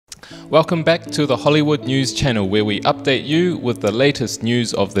Welcome back to the Hollywood News channel, where we update you with the latest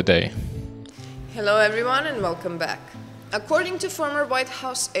news of the day. Hello everyone and welcome back. According to former White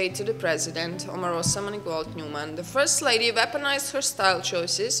House aide to the president, Omarosa Newman, the First Lady weaponized her style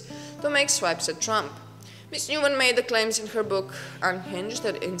choices to make swipes at Trump. Ms. Newman made the claims in her book Unhinged,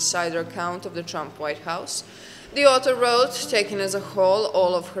 an insider account of the Trump White House. The author wrote, taken as a whole,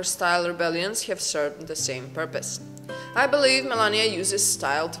 all of her style rebellions have served the same purpose. I believe Melania uses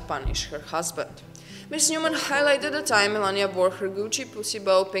style to punish her husband. Ms. Newman highlighted the time Melania wore her Gucci Pussy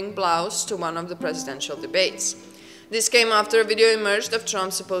Bow pink blouse to one of the presidential debates. This came after a video emerged of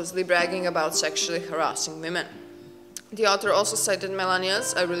Trump supposedly bragging about sexually harassing women. The author also cited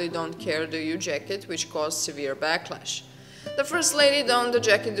Melania's "I really don't care, do you" jacket, which caused severe backlash. The First Lady donned the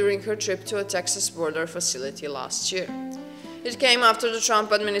jacket during her trip to a Texas border facility last year. It came after the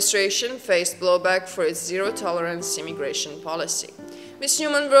Trump administration faced blowback for its zero-tolerance immigration policy. Ms.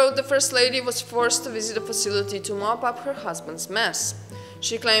 Newman wrote the First Lady was forced to visit a facility to mop up her husband's mess.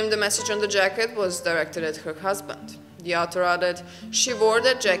 She claimed the message on the jacket was directed at her husband. The author added, she wore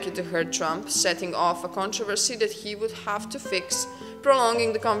that jacket to hurt Trump, setting off a controversy that he would have to fix,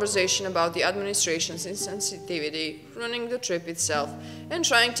 prolonging the conversation about the administration's insensitivity, ruining the trip itself, and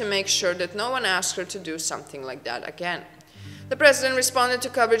trying to make sure that no one asked her to do something like that again. The president responded to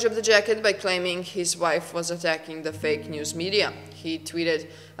coverage of the jacket by claiming his wife was attacking the fake news media. He tweeted,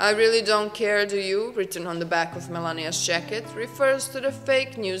 "I really don't care, do you?" written on the back of Melania's jacket, refers to the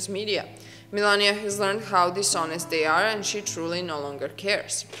fake news media. Melania has learned how dishonest they are, and she truly no longer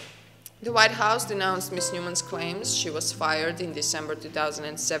cares. The White House denounced Ms. Newman's claims. She was fired in December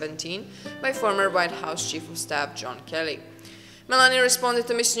 2017 by former White House Chief of Staff John Kelly. Melania responded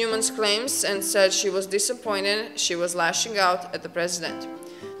to Ms. Newman's claims and said she was disappointed she was lashing out at the president.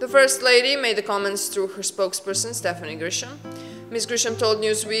 The First Lady made the comments through her spokesperson, Stephanie Grisham. Ms. Grisham told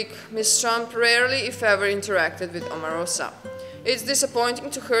Newsweek, Ms. Trump rarely, if ever, interacted with Omarosa. It's disappointing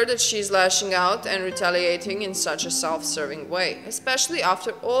to her that she is lashing out and retaliating in such a self-serving way, especially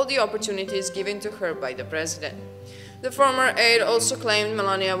after all the opportunities given to her by the president. The former aide also claimed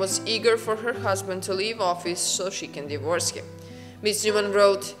Melania was eager for her husband to leave office so she can divorce him. Ms. Newman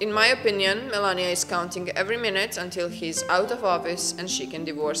wrote, "In my opinion, Melania is counting every minute until he is out of office and she can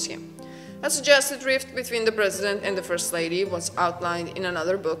divorce him." A suggested rift between the president and the First Lady was outlined in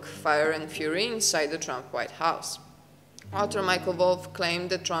another book, Fire and Fury, Inside the Trump White House. Author Michael Wolff claimed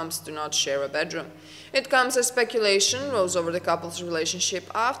that Trumps do not share a bedroom. It comes as speculation rose over the couple's relationship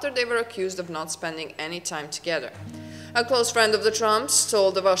after they were accused of not spending any time together. A close friend of the Trumps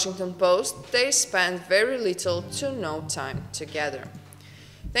told the Washington Post they spent very little to no time together.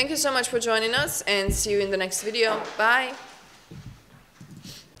 Thank you so much for joining us, and see you in the next video. Bye!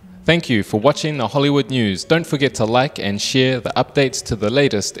 Thank you for watching the Hollywood News. Don't forget to like and share the updates to the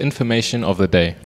latest information of the day.